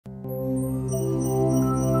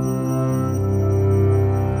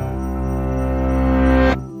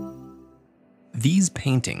These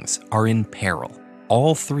paintings are in peril.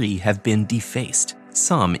 All three have been defaced,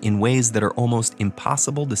 some in ways that are almost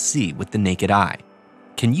impossible to see with the naked eye.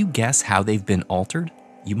 Can you guess how they've been altered?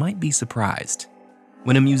 You might be surprised.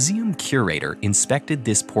 When a museum curator inspected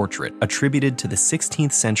this portrait attributed to the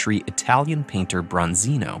 16th century Italian painter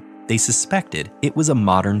Bronzino, they suspected it was a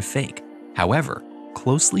modern fake. However,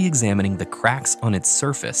 closely examining the cracks on its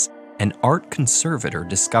surface, an art conservator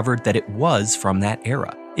discovered that it was from that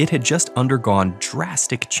era. It had just undergone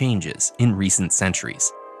drastic changes in recent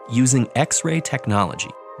centuries. Using X-ray technology,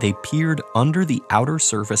 they peered under the outer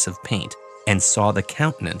surface of paint and saw the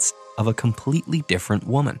countenance of a completely different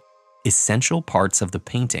woman. Essential parts of the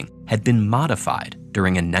painting had been modified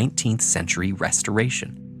during a 19th century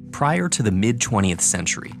restoration. Prior to the mid-20th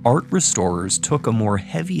century, art restorers took a more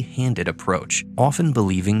heavy-handed approach, often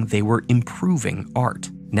believing they were improving art.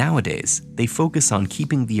 Nowadays, they focus on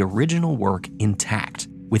keeping the original work intact,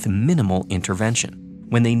 with minimal intervention.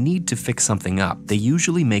 When they need to fix something up, they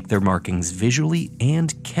usually make their markings visually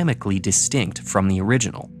and chemically distinct from the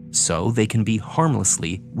original, so they can be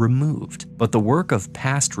harmlessly removed. But the work of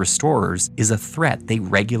past restorers is a threat they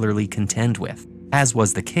regularly contend with, as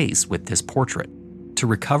was the case with this portrait. To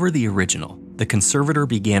recover the original, the conservator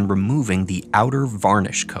began removing the outer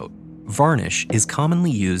varnish coat. Varnish is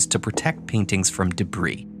commonly used to protect paintings from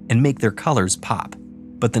debris and make their colors pop.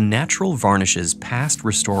 But the natural varnishes past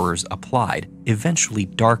restorers applied eventually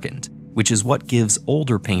darkened, which is what gives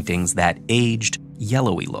older paintings that aged,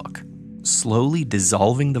 yellowy look. Slowly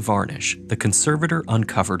dissolving the varnish, the conservator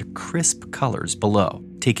uncovered crisp colors below.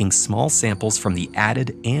 Taking small samples from the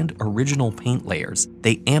added and original paint layers,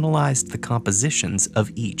 they analyzed the compositions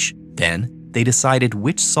of each. Then, they decided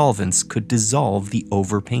which solvents could dissolve the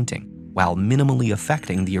overpainting, while minimally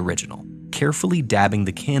affecting the original. Carefully dabbing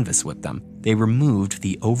the canvas with them, they removed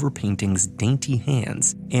the overpainting's dainty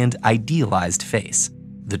hands and idealized face.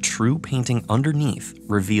 The true painting underneath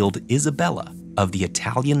revealed Isabella of the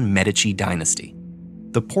Italian Medici dynasty.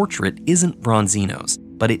 The portrait isn't Bronzino's,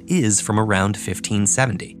 but it is from around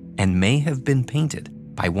 1570 and may have been painted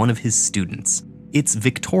by one of his students. Its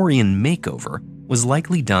Victorian makeover was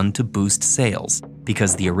likely done to boost sales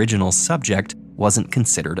because the original subject wasn't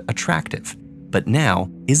considered attractive. But now,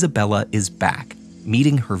 Isabella is back,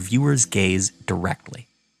 meeting her viewer's gaze directly.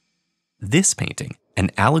 This painting, an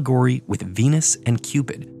allegory with Venus and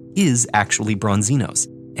Cupid, is actually Bronzino's,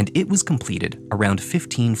 and it was completed around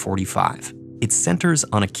 1545. It centers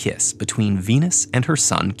on a kiss between Venus and her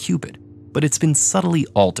son Cupid, but it's been subtly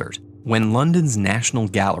altered. When London's National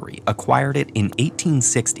Gallery acquired it in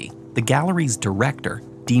 1860, the gallery's director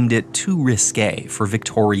deemed it too risque for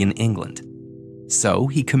Victorian England. So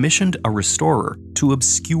he commissioned a restorer to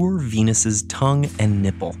obscure Venus's tongue and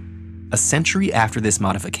nipple. A century after this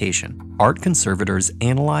modification, art conservators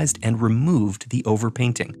analyzed and removed the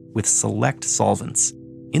overpainting with select solvents.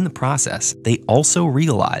 In the process, they also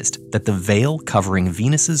realized that the veil covering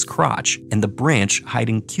Venus's crotch and the branch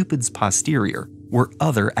hiding Cupid's posterior were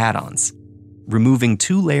other add-ons. Removing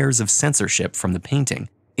 2 layers of censorship from the painting,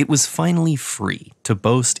 it was finally free to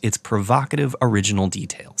boast its provocative original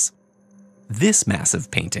details. This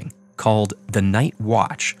massive painting, called The Night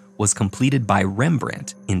Watch, was completed by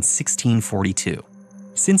Rembrandt in 1642.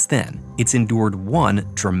 Since then, it's endured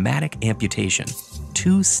 1 dramatic amputation,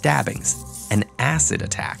 2 stabbings, an acid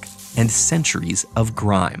attack, and centuries of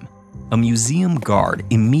grime. A museum guard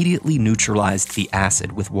immediately neutralized the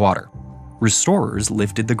acid with water. Restorers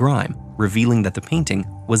lifted the grime, revealing that the painting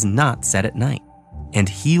was not set at night, and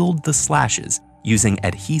healed the slashes using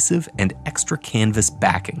adhesive and extra canvas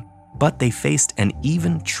backing. But they faced an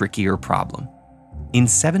even trickier problem. In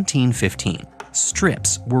 1715,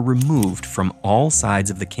 strips were removed from all sides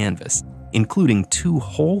of the canvas, including 2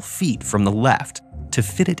 whole feet from the left, to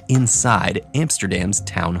fit it inside Amsterdam's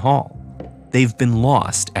town hall. They've been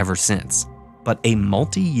lost ever since, but a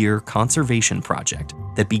multi-year conservation project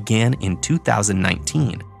that began in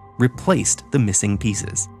 2019 replaced the missing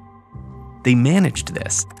pieces. They managed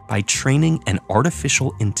this by training an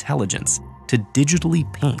artificial intelligence to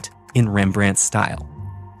digitally paint in Rembrandt's style.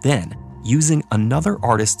 Then, using another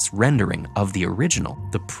artist's rendering of the original,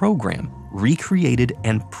 the program recreated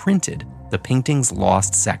and printed the painting's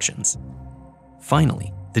lost sections.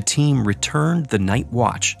 Finally, the team returned the Night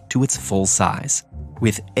Watch to its full size,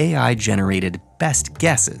 with AI-generated best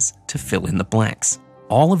guesses to fill in the blanks.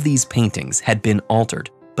 All of these paintings had been altered,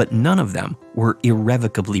 but none of them were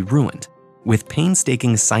irrevocably ruined. With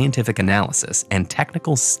painstaking scientific analysis and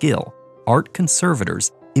technical skill, art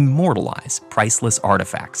conservators immortalize priceless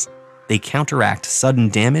artifacts. They counteract sudden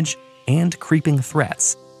damage and creeping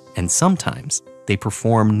threats, and sometimes they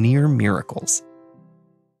perform near miracles.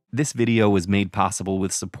 This video was made possible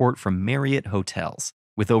with support from Marriott Hotels.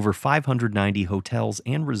 With over 590 hotels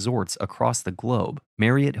and resorts across the globe,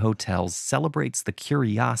 Marriott Hotels celebrates the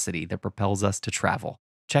curiosity that propels us to travel.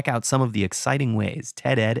 Check out some of the exciting ways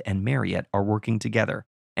Ted Ed and Marriott are working together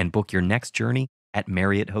and book your next journey at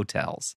Marriott Hotels.